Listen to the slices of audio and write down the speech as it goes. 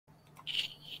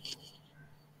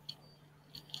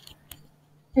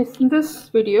Yes, in this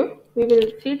video, we will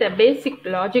see the basic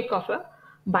logic of a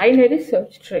binary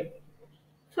search tree.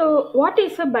 So, what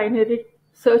is a binary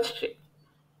search tree?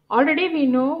 Already we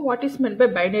know what is meant by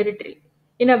binary tree.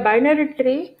 In a binary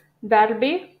tree, there will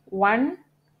be 1,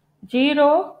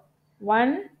 0,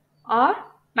 1 or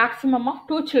maximum of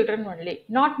 2 children only,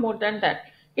 not more than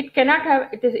that. It cannot have,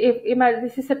 it is, if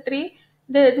this is a tree,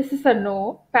 this is a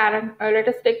node, parent, let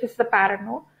us take this as the parent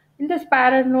node. In this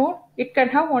parent node, it can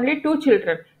have only 2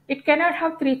 children. It cannot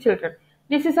have 3 children.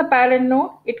 This is a parent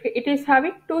node, it is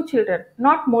having 2 children,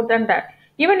 not more than that.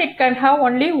 Even it can have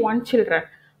only 1 children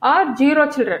or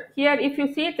 0 children. Here, if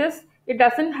you see this, it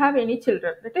doesn't have any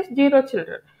children, that is 0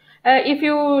 children. If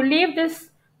you leave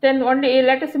this, then only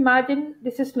let us imagine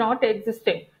this is not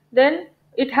existing, then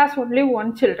it has only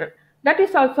 1 children, that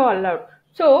is also allowed.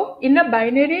 So in a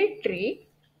binary tree,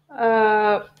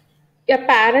 a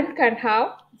parent can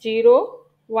have 0,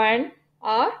 1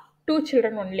 or 2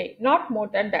 children only, not more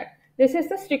than that. This is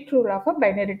the strict rule of a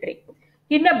binary tree.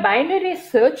 In a binary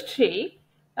search tree,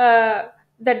 the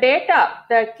data,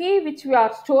 the key which we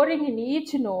are storing in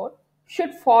each node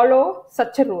should follow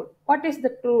such a rule. What is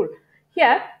the rule?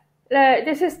 Here,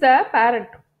 this is the parent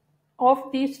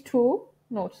of these two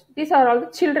nodes. These are all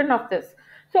the children of this.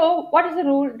 So, what is the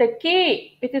rule? The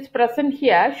key which is present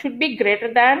here should be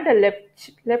greater than the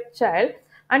left child,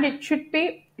 and it should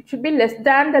be less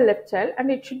than the left child,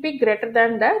 and it should be greater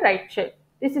than the right child.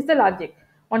 This is the logic.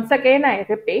 Once again, I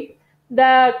repeat,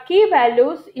 the key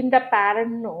values in the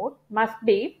parent node must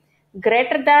be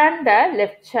greater than the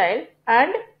left child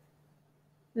and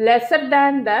lesser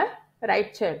than the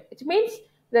right child. It means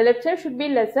the left child should be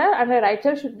lesser and the right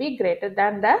child should be greater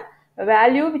than the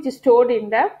value which is stored in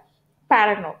the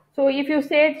parent node. So if you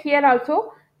say it here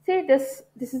also, say this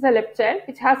is the left child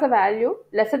which has a value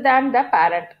lesser than the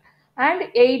parent, and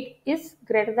 8 is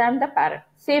greater than the parent.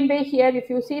 Same way here, if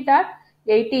you see that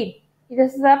 18,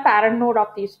 this is the parent node of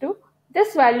these two.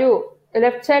 This value, the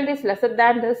left child is lesser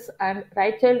than this and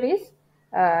right child is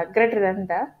greater than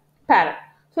the parent.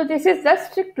 So this is the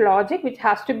strict logic which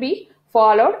has to be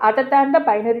followed other than the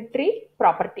binary tree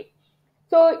property.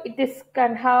 So this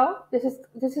can have, this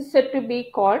is said to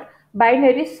be called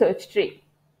binary search tree.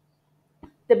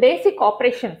 The basic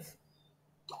operations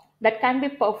that can be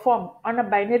performed on a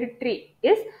binary tree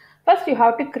is, first you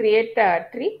have to create a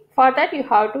tree. For that you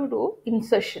have to do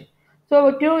insertion.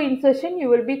 So through insertion you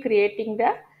will be creating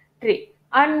the tree,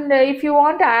 and if you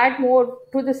want to add more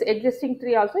to this existing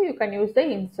tree also, you can use the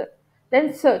insert.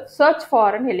 Then search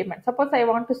for an element. Suppose I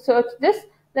want to search this,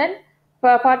 then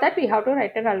for that we have to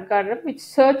write an algorithm which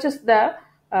searches the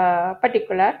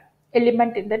particular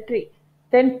element in the tree.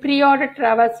 Then pre-order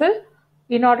traversal,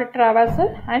 in-order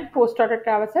traversal and post-order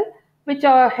traversal, which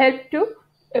help to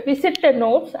visit the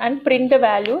nodes and print the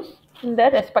values in the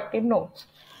respective nodes.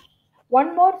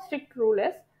 One more strict rule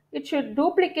is, it should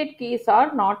duplicate keys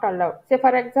are not allowed. Say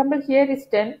for example, here is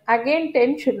 10, again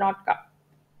 10 should not come.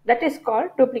 That is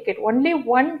called duplicate. Only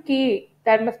one key,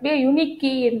 there must be a unique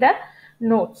key in the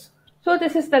nodes. So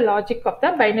this is the logic of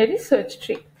the binary search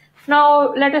tree.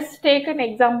 Now let us take an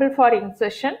example for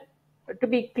insertion to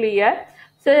be clear.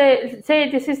 Say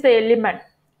this is the element.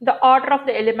 The order of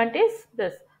the element is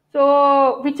this.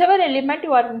 So whichever element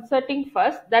you are inserting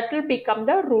first, that will become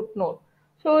the root node.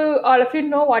 So all of you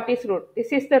know what is root.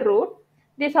 This is the root.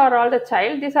 These are all the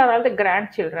child. These are all the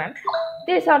grandchildren.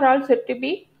 These are all said to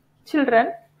be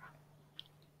children,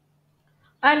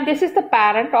 and this is the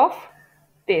parent of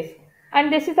this,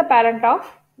 and this is the parent of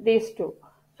these two,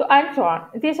 so and so on.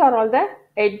 These are all the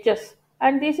edges,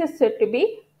 and this is said to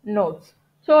be nodes.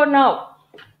 So now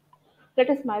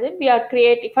let us imagine we are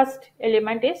creating, first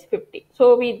element is 50,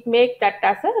 so we make that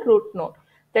as a root node.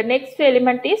 The next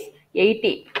element is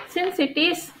 80. Since it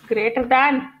is greater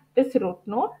than this root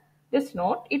node, this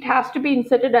node, it has to be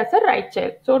inserted as a right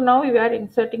child. So now we are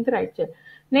inserting the right child.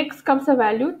 Next comes the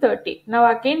value 30.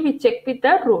 Now again we check with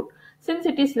the root. Since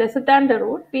it is lesser than the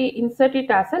root, we insert it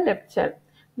as a left child.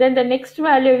 Then the next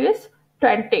value is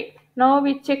 20. Now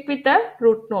we check with the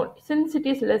root node. Since it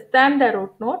is less than the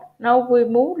root node, now we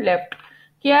move left.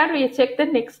 Here we check the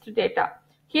next data.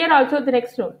 Here also the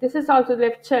next node. This is also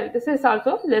left child. This is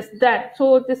also less than.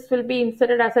 So this will be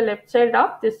inserted as a left child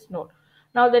of this node.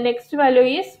 Now the next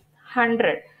value is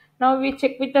 100. Now we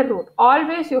check with the root.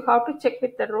 Always you have to check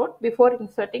with the root before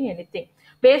inserting anything.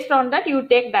 Based on that you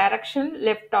take direction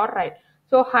left or right.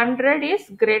 So 100 is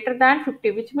greater than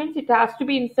 50, which means it has to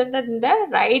be inserted in the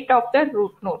right of the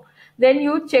root node. Then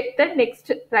you check the next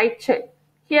right child.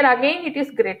 Here again it is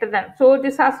greater than. So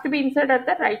this has to be inserted at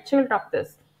the right child of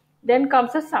this. Then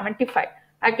comes a 75.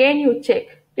 Again you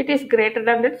check. It is greater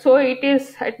than that. So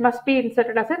it must be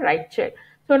inserted as a right child.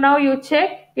 So now you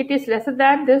check it is lesser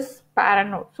than this parent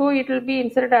node. So it will be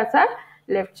inserted as a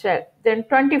left child. Then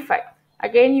 25.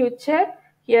 Again you check,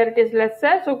 here it is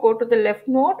lesser, so go to the left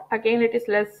node. Again it is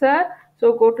lesser,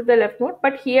 so go to the left node.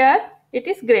 But here it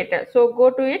is greater, so go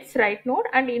to its right node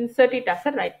and insert it as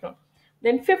a right node.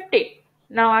 Then 50.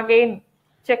 Now again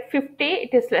check 50,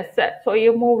 it is lesser, so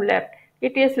you move left.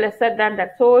 It is lesser than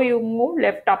that, so you move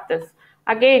left of this.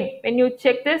 Again, when you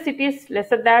check this, it is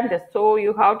lesser than this, so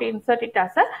you have to insert it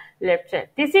as a left child.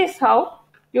 This is how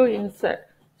you insert.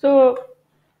 So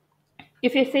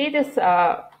if you say this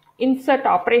insert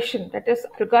operation, that is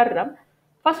algorithm,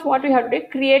 first what we have to do,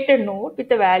 create a node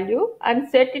with a value and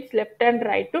set its left and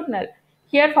right to null.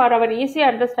 Here for our easy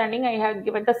understanding, I have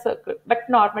given the circle, but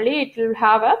normally it will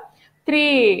have a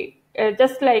three,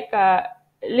 just like a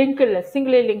linked list,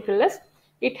 singly linked list.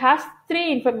 It has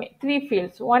three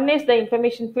fields. One is the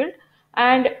information field,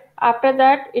 and after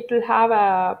that it will have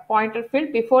a pointer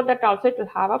field. Before that also it will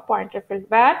have a pointer field,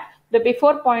 where the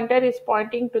before pointer is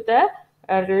pointing to the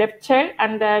left child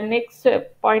and the next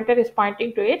pointer is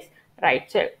pointing to its right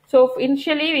child. So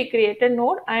initially we create a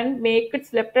node and make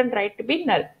its left and right to be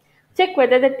null. Check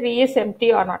whether the tree is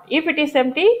empty or not. If it is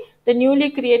empty, the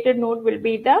newly created node will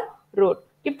be the root.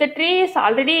 If the tree is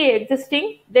already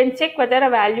existing, then check whether a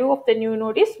value of the new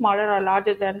node is smaller or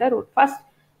larger than the first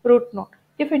root node.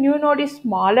 If a new node is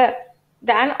smaller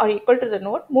than or equal to the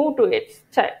node, move to its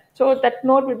child. So that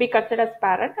node will be considered as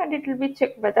parent, and it will be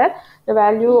checked whether the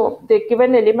value of the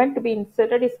given element to be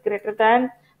inserted is greater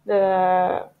than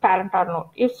the parent or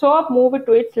not. If so, move it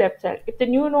to its left child. If the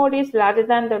new node is larger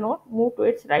than the node, move to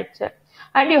its right child.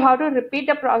 And you have to repeat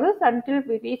the process until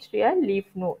we reach to a leaf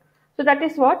node. So that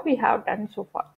is what we have done so far.